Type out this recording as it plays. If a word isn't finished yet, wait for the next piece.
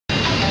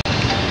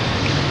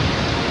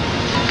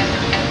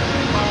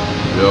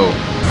Yo.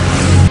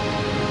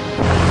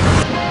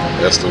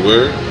 That's the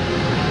word?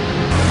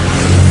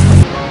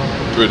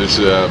 Pretty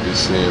sure I'll be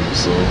seeing him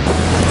soon.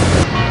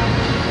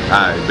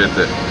 Alright, bet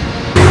that.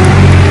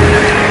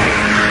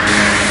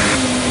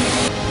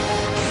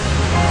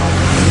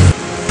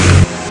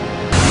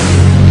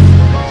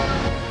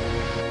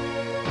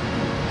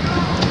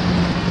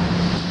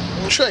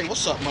 Trae,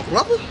 what's up, my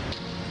brother?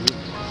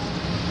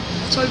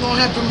 What's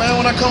gonna happen, man,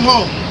 when I come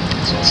home?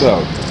 What's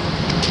up?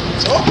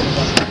 Talking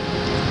about it.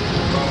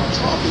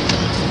 Talking about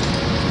it.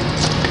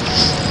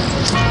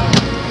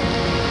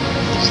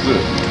 What's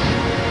this?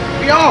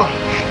 We on.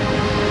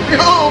 We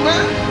on,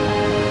 man.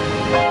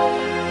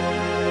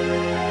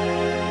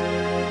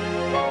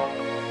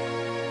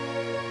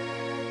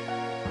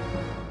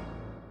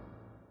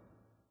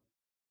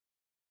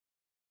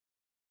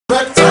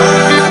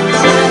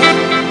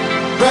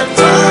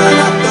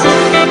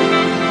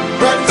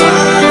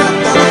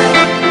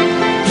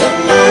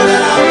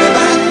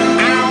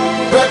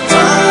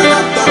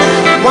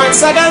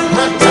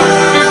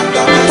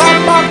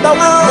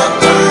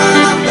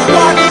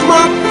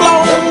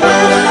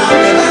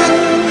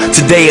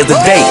 Today is the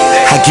day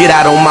I get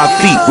out on my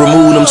feet,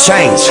 remove them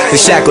chains they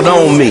shackled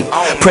on me,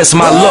 press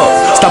my luck,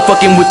 stop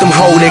fucking with them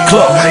hoe that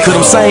cluck. Cause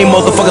them same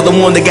motherfuckers the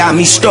one that got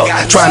me stuck,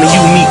 trying to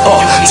use me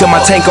up till my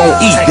tank on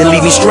E, then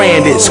leave me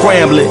stranded,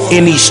 scrambling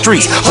in these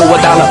streets for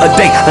 $1 a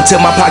day until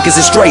my pockets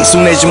is straight.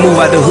 Soon as you move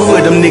out the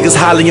hood, them niggas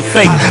holler in your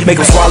face, make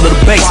them swallow the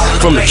bass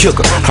from the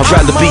kicker. I'd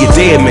rather be a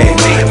dead man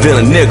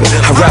than a nigga.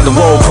 I'd rather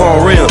roll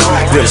chrome rims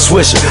than a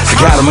swisher. I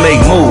gotta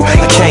make move,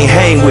 I can't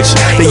hang with you.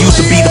 They used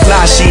to be the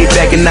fly shit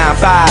back in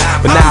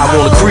 9-5, but now I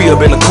want a crib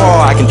in a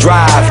car I can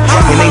drive,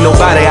 and ain't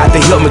nobody out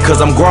there help me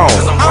cause I'm grown.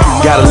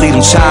 Gotta leave them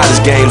childish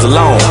games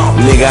alone,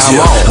 nigga.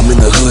 I'm in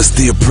the hood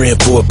still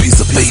praying for a piece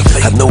of faith.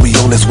 I know he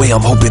on his way,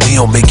 I'm hoping he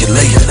don't make it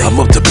late. I'm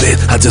up to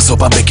bed, I just hope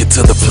I make it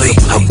to the plate.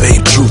 I'm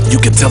Babe Truth, you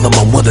can tell him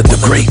I'm one of the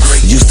greats.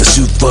 Used to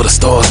shoot for the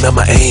stars, now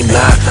my aim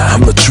lie.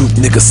 I'm the truth,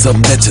 nigga,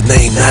 something that your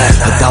name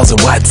not. 1,000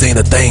 watts ain't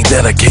a thing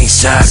that I can't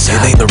shine.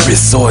 It ain't a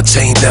wrist or a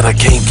chain that I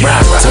can't get.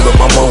 Tell him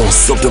I'm on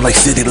something like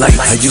city lights.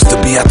 I used to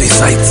be out these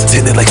sights,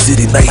 tinted like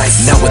city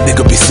nights. Now a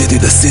nigga be city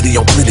to city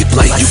on plenty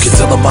flight. You can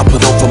tell him I put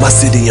on for my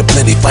city and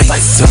plenty fight.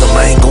 Tell them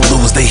I ain't gon'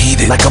 lose, they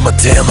heated like I'm a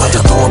damn. I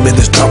just throw them in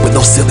this drop with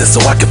no ceiling so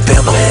I can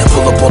fan them.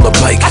 Pull up on the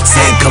bike,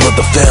 same color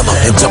the family,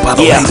 and jump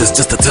out on haters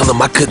just to tell them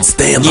I couldn't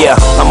stand them.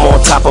 Yeah, I'm on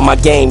top of my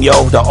game, yo.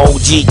 The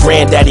OG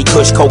granddaddy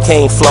Kush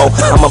cocaine flow.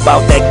 I'm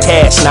about that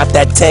cash, not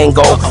that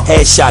tango.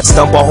 Headshot,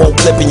 stump a whole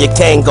clip in your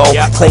Kango.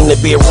 Claim to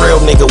be a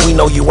real nigga, we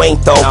know you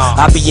ain't though.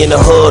 I be in the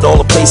hood,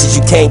 all the places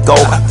you can't go.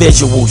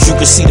 Visuals, you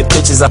can see the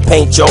pictures I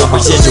paint, yo.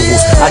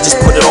 Residuals, I just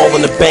put it all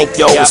in the bank,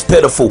 yo. It's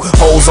pitiful,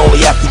 hoes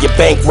only after your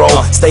bankroll.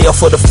 Stay up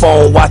for the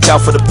phone, watch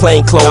out for the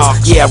plain clothes.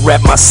 Yeah, I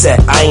rap my set,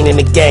 I ain't in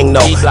the gang, no.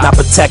 Not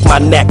protect my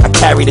neck, I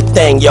carry the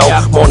thing, yo.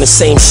 I'm on the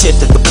same shit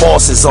that the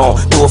boss is on.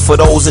 Do it for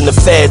those in the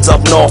feds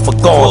up north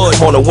are gone.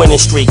 I'm on a winning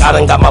streak, I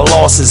done got my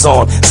losses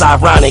on. It's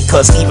ironic,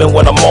 cause even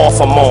when I'm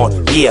off, I'm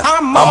on. Yeah,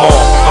 I'm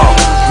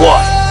on,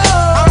 what?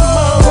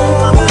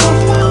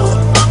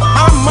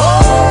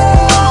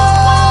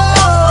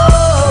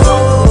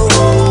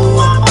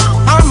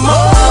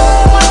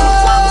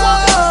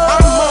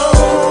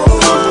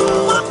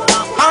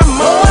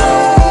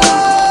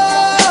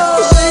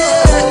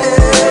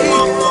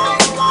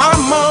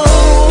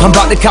 I'm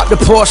about to cop the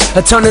Porsche,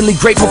 eternally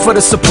grateful for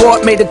the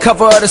support. Made the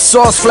cover of the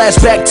Source,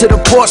 flashback to the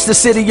porch, the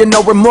city of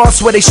no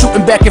remorse, where they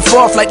shooting back and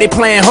forth like they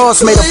playing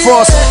horse. Made a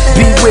force,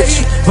 be with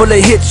you,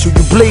 bullet hits you,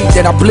 you bleed,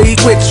 then I bleed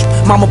with you.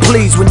 Mama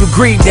please, when you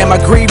grieve, damn I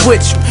grieve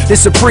with you.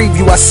 This a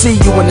preview, I see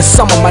you in the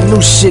summer, my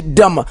new shit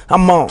dumber,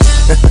 I'm on.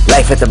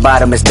 Life at the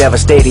bottom is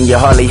devastating, you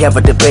hardly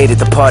ever debated.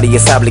 The party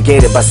is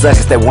obligated by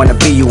suckers that wanna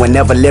be you and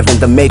never live in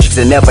the matrix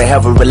and never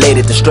ever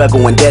related. The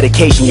struggle and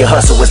dedication, your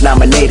hustle was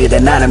nominated,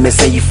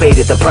 anonymous and you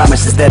faded. The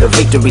promises that a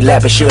victory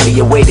lap is surely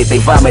awaited. They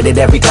vomited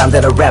every time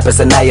that a rapper's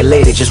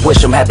annihilated. Just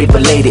wish them happy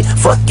belated.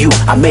 Fuck you,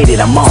 I made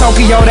it, I'm on.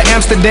 Tokyo to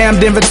Amsterdam,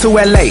 Denver to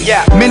LA.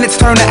 Minutes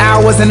turn to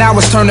hours and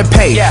hours turn to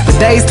pay. The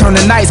days turn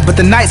to nights, but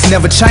the nights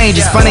never change.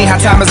 It's funny how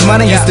time is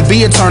money used to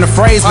be a turn of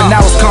phrase, but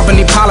now it's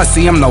company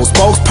policy. I'm no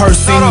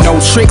spokesperson, no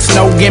tricks,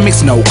 no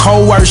gimmicks, no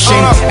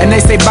coercion. And they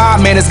say, Bob,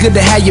 man, it's good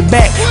to have you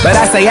back, but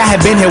I say I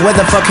have been here, where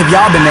the fuck have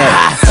y'all been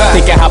at?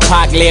 Thinking how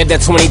Pac lived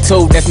at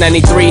 22, that's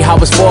 93. I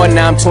was 4,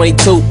 now I'm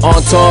 22.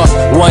 On tour,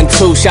 1,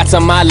 2 shots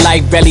of my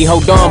life, barely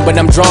hold on, but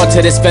I'm drawn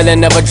to this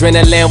feeling of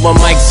adrenaline. When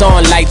mics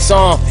on, lights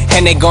on,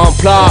 and they gon'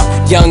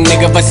 applaud. Young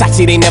nigga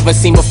Versace they never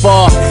seen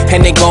before,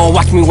 and they gon'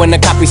 watch me when the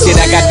copy shit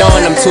I got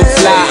on. I'm too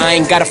fly, I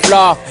ain't got a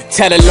flaw.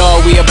 Tell the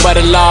Lord we above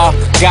the law.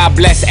 God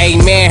bless,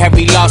 amen,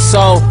 every lost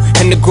soul.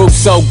 And the group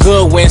so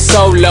good, went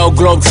solo.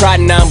 Globe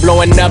trotting, I'm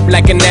blowing up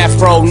like an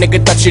afro.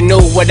 Nigga thought you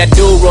knew what I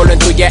do, rolling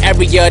through your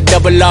area,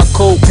 double R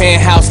cool.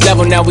 Penthouse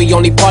level, now we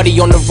only party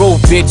on the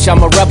roof. Bitch,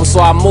 I'm a rebel, so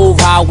I move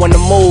how I wanna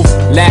move.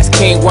 Last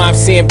king,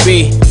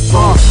 YMCMB.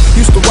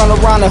 Used to run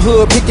around the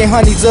hood picking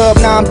honeys up.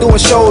 Now I'm doing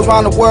shows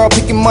around the world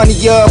picking money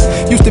up.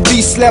 Used to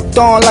be slept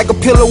on like a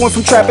pillow. Went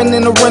from trapping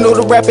in the rental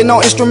to rapping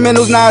on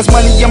instrumentals. Now it's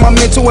money in my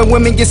mental and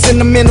women get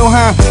sentimental,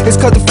 huh? It's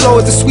cause the flow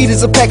is as sweet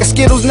as a pack of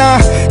Skittles now.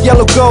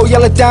 Yellow gold,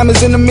 yellow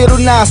diamonds in the middle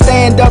now.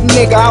 Stand up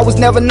nigga, I was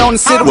never known to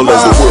sit around. Well,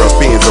 as the world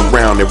spins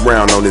around and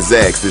round on his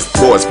axis,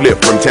 boys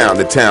flip from town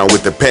to town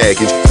with the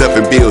package,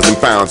 stuffing bills and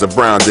pounds of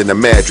browns in the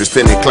mattress,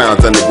 sending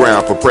clowns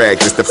underground for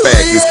practice. The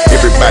fact is,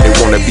 everybody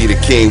wanna be the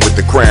king with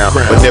the crown,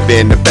 but never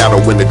in the battle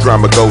when the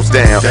drama goes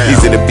down.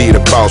 Easy to be the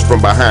boss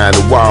from behind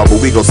the wall,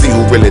 but we gon' see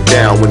who really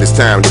down when it's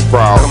time to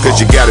brawl. Cause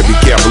you gotta be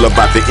careful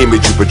about the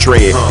image you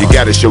portray. You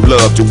gotta show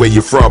love to where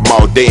you're from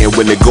all day, and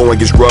when the going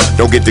gets rough,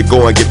 don't get to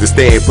go and get to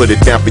stay and put it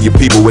down for your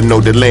people with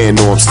no delay,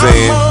 know what I'm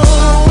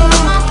saying?